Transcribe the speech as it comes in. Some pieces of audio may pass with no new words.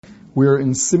We're in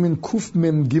Siman Kuf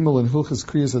Mem Gimel in Hilchas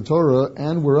Kriyas HaTorah,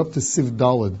 and we're up to Sif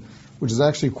Daled, which is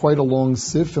actually quite a long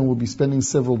Sif, and we'll be spending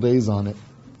several days on it.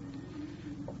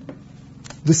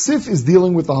 The Sif is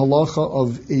dealing with the halacha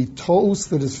of a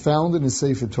toast that is found in a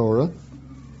Sefer Torah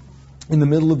in the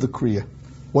middle of the Kriya.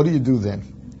 What do you do then?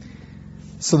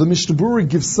 So the Mishnah Berurah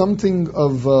gives something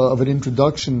of an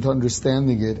introduction to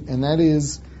understanding it, and that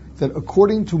is that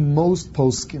according to most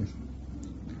poskim,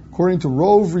 according to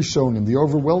Rov Rishonim, the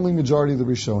overwhelming majority of the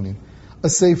Rishonim, a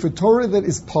Sefer Torah that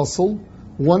is puzzle,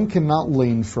 one cannot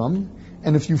lane from,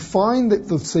 and if you find that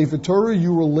the Sefer Torah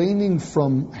you were laning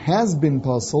from has been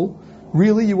puzzle,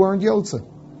 really you aren't Yotze.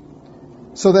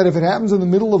 So that if it happens in the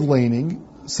middle of laning,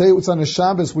 say it's on a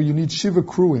Shabbos where you need Shiva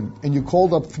Kruim, and you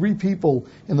called up 3 people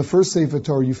in the first Sefer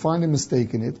Torah, you find a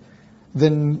mistake in it,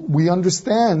 then we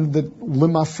understand that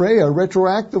Limafreya,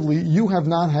 retroactively, you have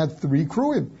not had 3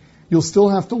 Kruim. You'll still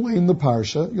have to lane the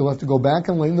Parsha, you'll have to go back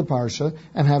and lane the Parsha,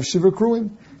 and have Shiva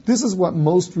Kruim. This is what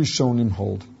most Rishonim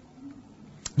hold.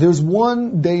 There's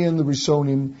one day in the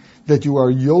Rishonim that you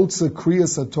are Yotze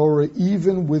Kriyas HaTorah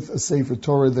even with a Sefer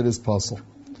Torah that is puzzle.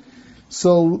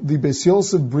 So the Beis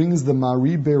Yosef brings the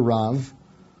Mari Berav,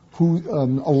 who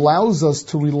allows us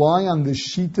to rely on the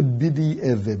Shita Bidi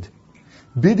Eved.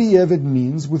 Bidi Eved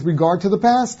means with regard to the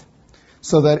past,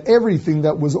 so that everything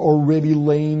that was already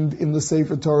laned in the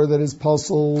Sefer Torah that is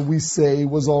puzzle, we say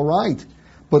was all right.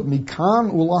 But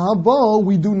Mikan Ulahaba,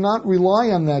 we do not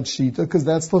rely on that Shita, because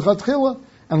that's L'chatchila.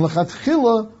 And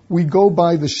L'chatchila, we go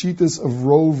by the Shitas of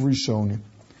Rov Rishonim.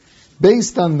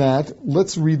 Based on that,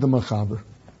 let's read the Machaber.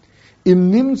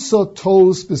 Im nimtza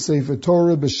tos b'Sefer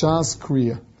Torah b'shas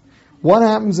kriya. What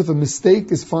happens if a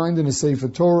mistake is found in a Sefer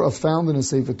Torah at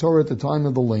the time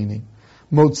of the laning?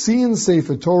 Motziin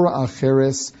Sefer Torah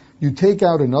acheres. You take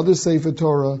out another Sefer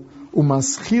Torah.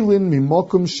 Umaschilin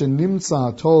mimokum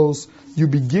shenimtza tos. You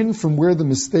begin from where the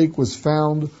mistake was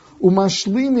found.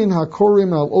 Umashlimin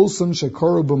hakorim al osam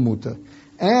shekora b'muta.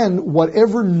 And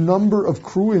whatever number of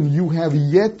kruim you have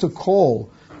yet to call,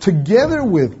 together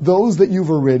with those that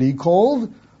you've already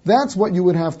called, that's what you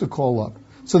would have to call up.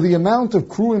 So the amount of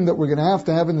kruim that we're going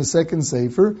to have in the second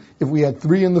sefer, if we had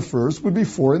 3 in the first, would be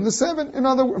 4 in the seven.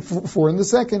 4 in the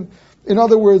second. In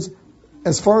other words,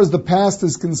 as far as the past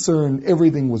is concerned,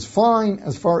 everything was fine.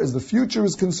 As far as the future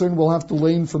is concerned, we'll have to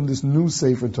lane from this new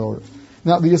Sefer Torah.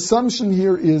 Now, the assumption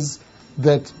here is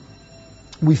that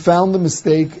we found the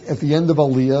mistake at the end of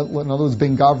Aliyah, in other words,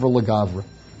 Ben Gavra Lagavra.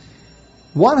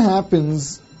 What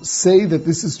happens, say that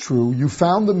this is true, you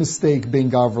found the mistake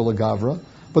Ben Gavra Lagavra,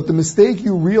 but the mistake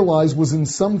you realize was in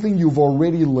something you've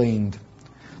already laned.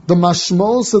 The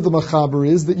mashmos of the Machaber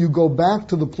is that you go back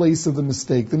to the place of the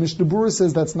mistake. The Mishnah Berurah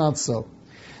says that's not so.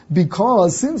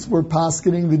 Because since we're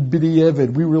paskening the Bidi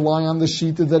Eved, we rely on the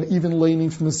Shita that even laning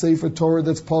from the Sefer Torah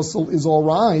that's puzzle is all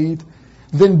right,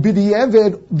 then Bidi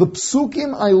Eved, the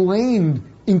psukim I laned,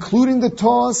 including the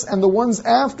toss and the ones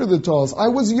after the toss, I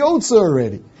was Yotze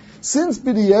already. Since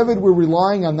Bidi Eved, we're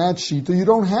relying on that Shita, you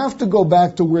don't have to go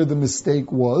back to where the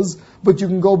mistake was, but you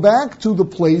can go back to the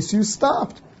place you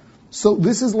stopped. So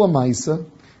this is Lamaisa.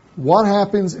 What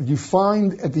happens if you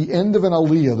find at the end of an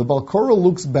Aliyah, the Balkora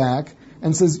looks back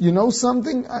and says, you know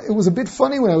something? It was a bit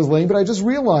funny when I was laying, but I just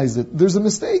realized it. There's a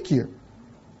mistake here.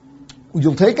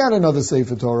 You'll take out another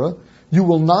Sefer Torah. You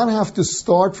will not have to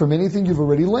start from anything you've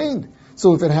already laid.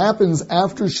 So if it happens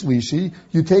after Shlishi,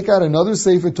 you take out another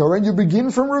Sefer Torah and you begin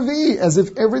from Revi, as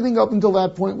if everything up until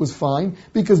that point was fine,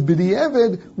 because B'di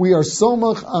Eved, we are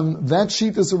somach on that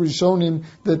Shitas of Rishonim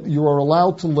that you are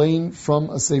allowed to lane from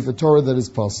a Sefer Torah that is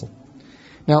puzzle.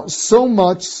 Now, so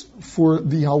much for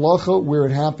the halacha where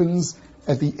it happens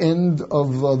at the end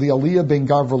of the Aliyah Ben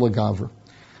Gavra Lagavra.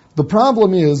 The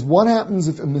problem is, what happens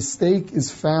if a mistake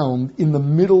is found in the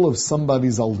middle of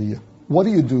somebody's Aliyah? What do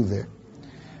you do there?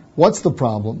 What's the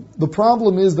problem? The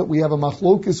problem is that we have a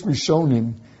machlokis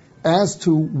rishonim as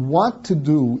to what to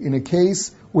do in a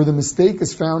case where the mistake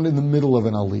is found in the middle of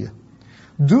an aliyah.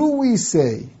 Do we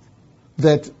say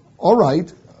that, all right,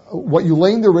 what you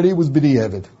laned already was B'di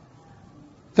Eved.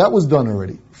 That was done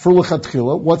already. For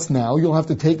l'chatchila, what's now? You'll have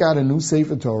to take out a new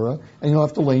Sefer Torah and you'll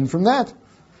have to lane from that.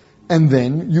 And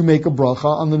then you make a bracha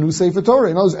on the new Sefer Torah.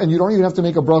 And you don't even have to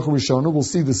make a bracha rishona, we'll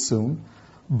see this soon.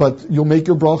 But you'll make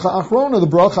your bracha achrona, the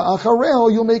bracha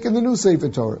achareho, you'll make in the new Sefer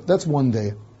Torah. That's one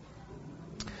day.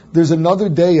 There's another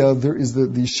day, there is the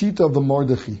Shita of the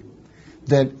Mordechai,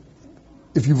 that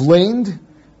if you've laned,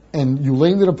 and you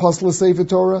laned in a Pasla Sefer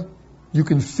Torah, you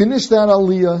can finish that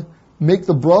aliyah, make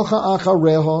the bracha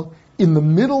achareho, in the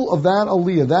middle of that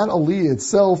aliyah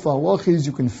itself, halachis,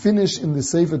 you can finish in the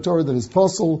Sefer Torah that is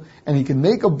puzzle, and he can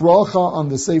make a bracha on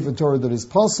the Sefer Torah that is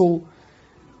puzzle.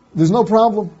 There's no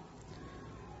problem.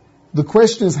 The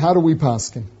question is, how do we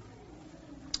paskin?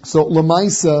 So,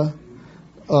 Lamaisa,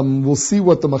 we'll see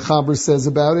what the Machaber says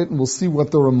about it, and we'll see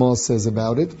what the Ramah says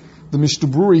about it. The Mishnah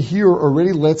Berurah here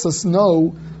already lets us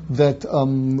know that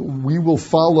we will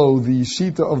follow the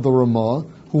Shita of the Ramah,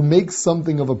 who makes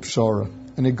something of a pshara.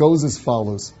 And it goes as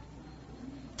follows.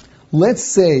 Let's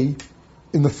say,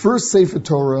 in the first Sefer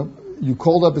Torah, you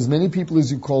called up as many people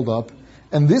as you called up,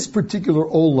 and this particular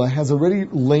Ola has already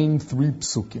lain 3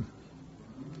 psukim.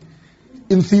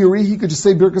 In theory, he could just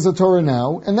say Birkas HaTorah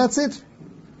now, and that's it.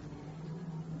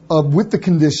 With the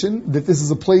condition that this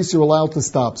is a place you're allowed to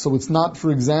stop. So it's not,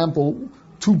 for example,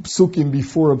 2 psukim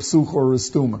before a psuch or a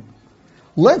stuma.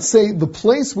 Let's say the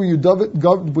place where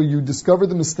you discover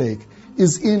the mistake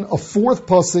is in a 4th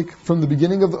pasuk from the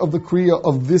beginning of the kriya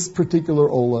of this particular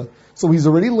Ola. So he's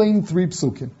already lain 3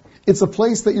 psukim. It's a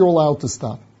place that you're allowed to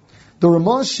stop. The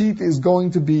Ramah sheet is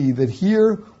going to be that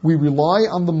here we rely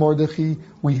on the Mordechai,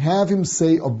 we have him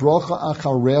say a bracha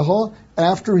achareha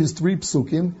after his 3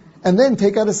 psukim, and then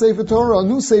take out a Sefer Torah, a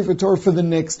new Sefer Torah for the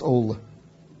next Ola.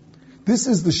 This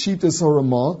is the Shitas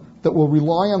HaRamah that will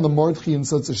rely on the Mordechai in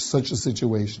such a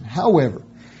situation. However,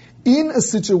 in a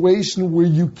situation where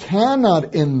you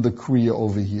cannot end the Kriya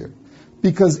over here,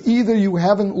 because either you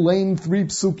haven't lain 3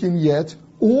 psukim yet,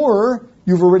 or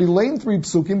you've already lain 3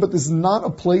 psukim, but this is not a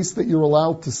place that you're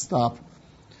allowed to stop.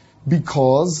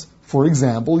 Because, for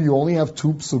example, you only have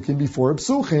 2 psukim before a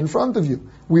psucha in front of you.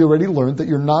 We already learned that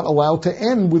you're not allowed to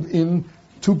end within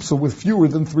 2 psukim, with fewer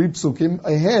than 3 psukim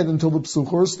ahead until the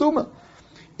psucha or stuma.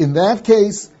 In that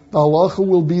case, the halacha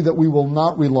will be that we will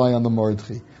not rely on the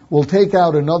Mordechai. We'll take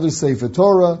out another Sefer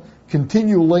Torah,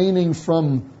 continue laning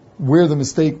from where the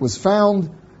mistake was found,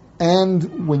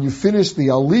 and when you finish the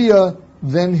Aliyah,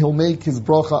 then he'll make his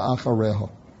bracha achareha.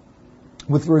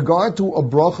 With regard to a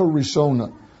bracha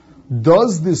rishona,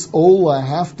 does this Ola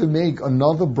have to make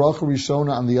another bracha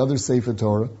rishona on the other Sefer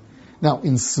Torah? Now,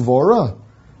 in Svara,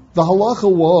 the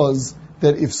halacha was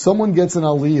that if someone gets an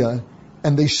Aliyah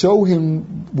and they show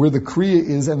him where the Kriya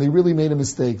is and they really made a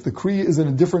mistake, the Kriya is in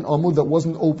a different Amud that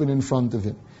wasn't open in front of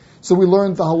him. So we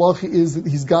learned the halacha is that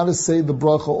he's got to say the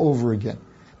bracha over again,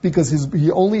 because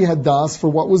he only had das for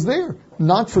what was there,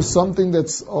 not for something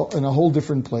that's in a whole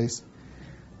different place.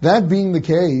 That being the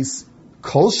case,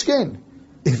 kolshken,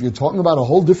 if you're talking about a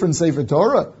whole different Sefer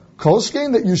Torah,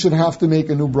 kolshken that you should have to make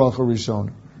a new bracha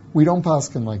rishona. We don't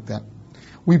paskin like that.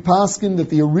 We paskin that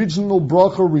the original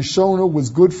bracha rishona was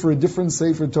good for a different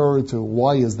Sefer Torah too.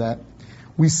 Why is that?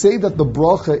 We say that the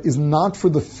bracha is not for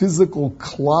the physical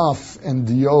klaf and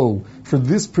dio, for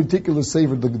this particular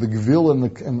Sefer, the gvil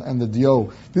and the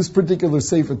dio, this particular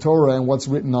Sefer Torah and what's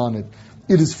written on it.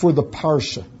 It is for the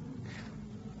parsha.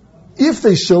 If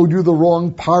they showed you the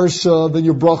wrong parsha, then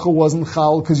your bracha wasn't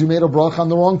chal because you made a bracha on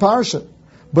the wrong parsha.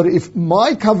 But if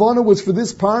my kavanah was for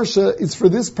this parsha, it's for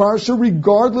this parsha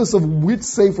regardless of which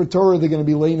Sefer Torah they're going to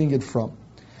be laning it from.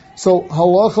 So,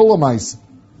 halacha l'maisa.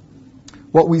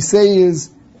 What we say is,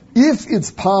 if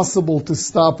it's possible to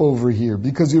stop over here,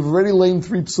 because you've already lain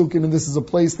 3 psukim and this is a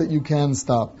place that you can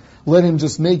stop, let him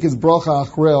just make his bracha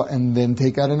achrel and then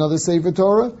take out another Sefer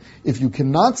Torah. If you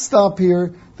cannot stop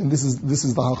here, then this is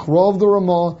the hachra of the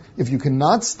Ramah. If you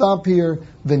cannot stop here,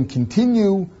 then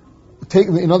continue.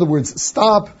 In other words,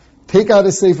 stop, take out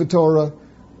a Sefer Torah,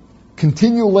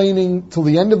 continue laning till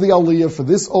the end of the Aliyah for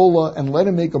this Ola, and let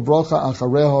him make a bracha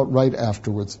achareha right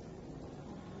afterwards.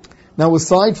 Now,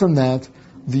 aside from that,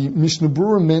 the Mishnah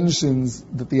Berurah mentions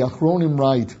that the Achronim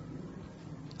write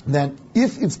that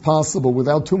if it's possible,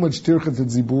 without too much tirchat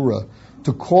zibura,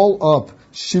 to call up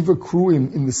Shiva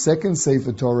Kruim in the second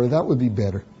Sefer Torah, that would be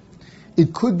better.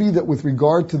 It could be that with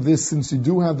regard to this, since you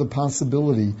do have the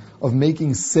possibility of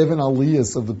making 7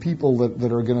 aliyahs of the people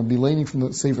that are going to be laning from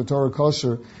the Sefer Torah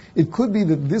kosher, it could be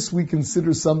that this we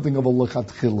consider something of a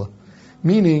lechatchila.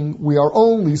 Meaning, we are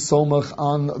only somach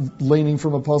on laning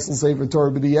from Apostle Sefer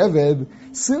Torah b'di'eved.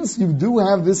 Since you do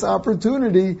have this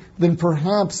opportunity, then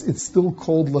perhaps it's still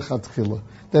called lechatchila.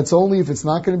 That's only if it's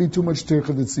not going to be too much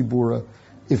tirchad tzibura.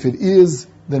 If it is,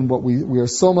 then what we are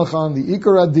somach on the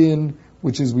ikar adin,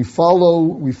 which is we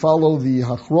follow the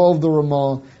hachra of the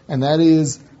Ramah, and that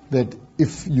is that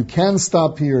if you can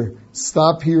stop here,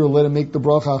 let him make the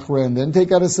bracha achra, and then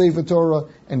take out a Sefer Torah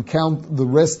and count the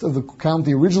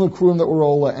original kruim that were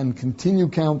ola, and continue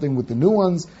counting with the new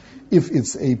ones. If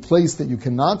it's a place that you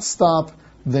cannot stop,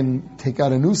 then take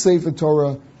out a new Sefer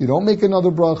Torah. You don't make another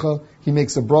bracha. He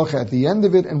makes a bracha at the end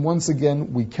of it, and once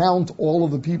again, we count all of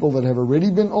the people that have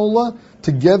already been ola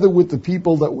together with the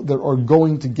people that are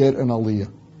going to get an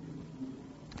aliyah.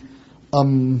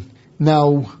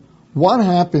 Now, what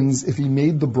happens if he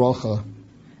made the bracha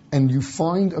and you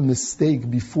find a mistake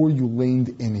before you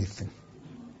laned anything.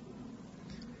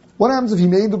 What happens if you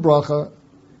made the bracha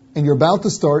and you're about to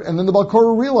start, and then the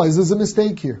Balkora realizes there's a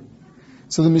mistake here?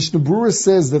 So the Mishnah Berurah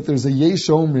says that there's a Yesh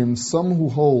Omrim, some who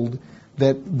hold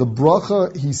that the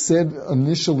bracha he said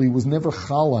initially was never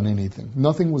chal on anything.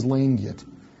 Nothing was laned yet.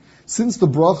 Since the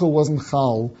bracha wasn't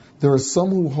chal, there are some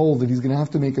who hold that he's going to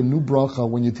have to make a new bracha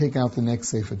when you take out the next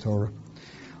Sefer Torah.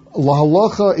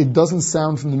 Lahalacha, it doesn't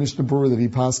sound from the Mishnah Berurah that he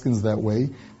paskins that way,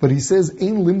 but he says,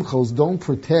 Ein limchos, don't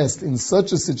protest in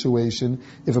such a situation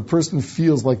if a person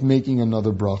feels like making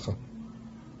another bracha.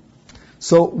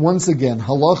 So, once again,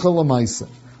 halacha lamaisa.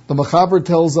 The Mechaber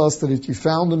tells us that if you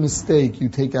found a mistake, you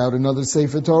take out another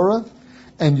Sefer Torah,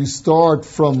 and you start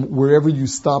from wherever you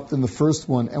stopped in the first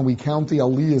one, and we count the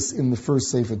aliyas in the first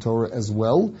Sefer Torah as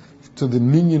well, to the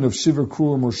minyan of Shiva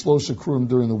Kruim or Shlosha Kruim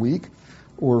during the week,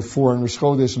 or 4 on Rosh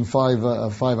Chodesh and 5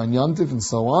 on Yantiv, and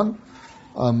so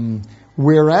on.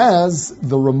 Whereas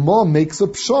the Ramah makes a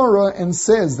pshara and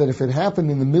says that if it happened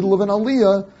in the middle of an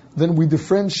aliyah, then we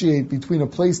differentiate between a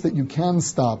place that you can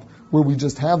stop, where we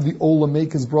just have the Ola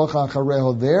make his bracha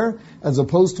achareho there, as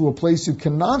opposed to a place you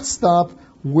cannot stop,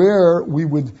 where we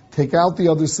would take out the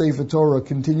other Sefer Torah,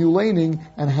 continue laning,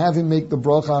 and have him make the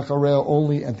bracha achareho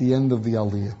only at the end of the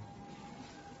aliyah.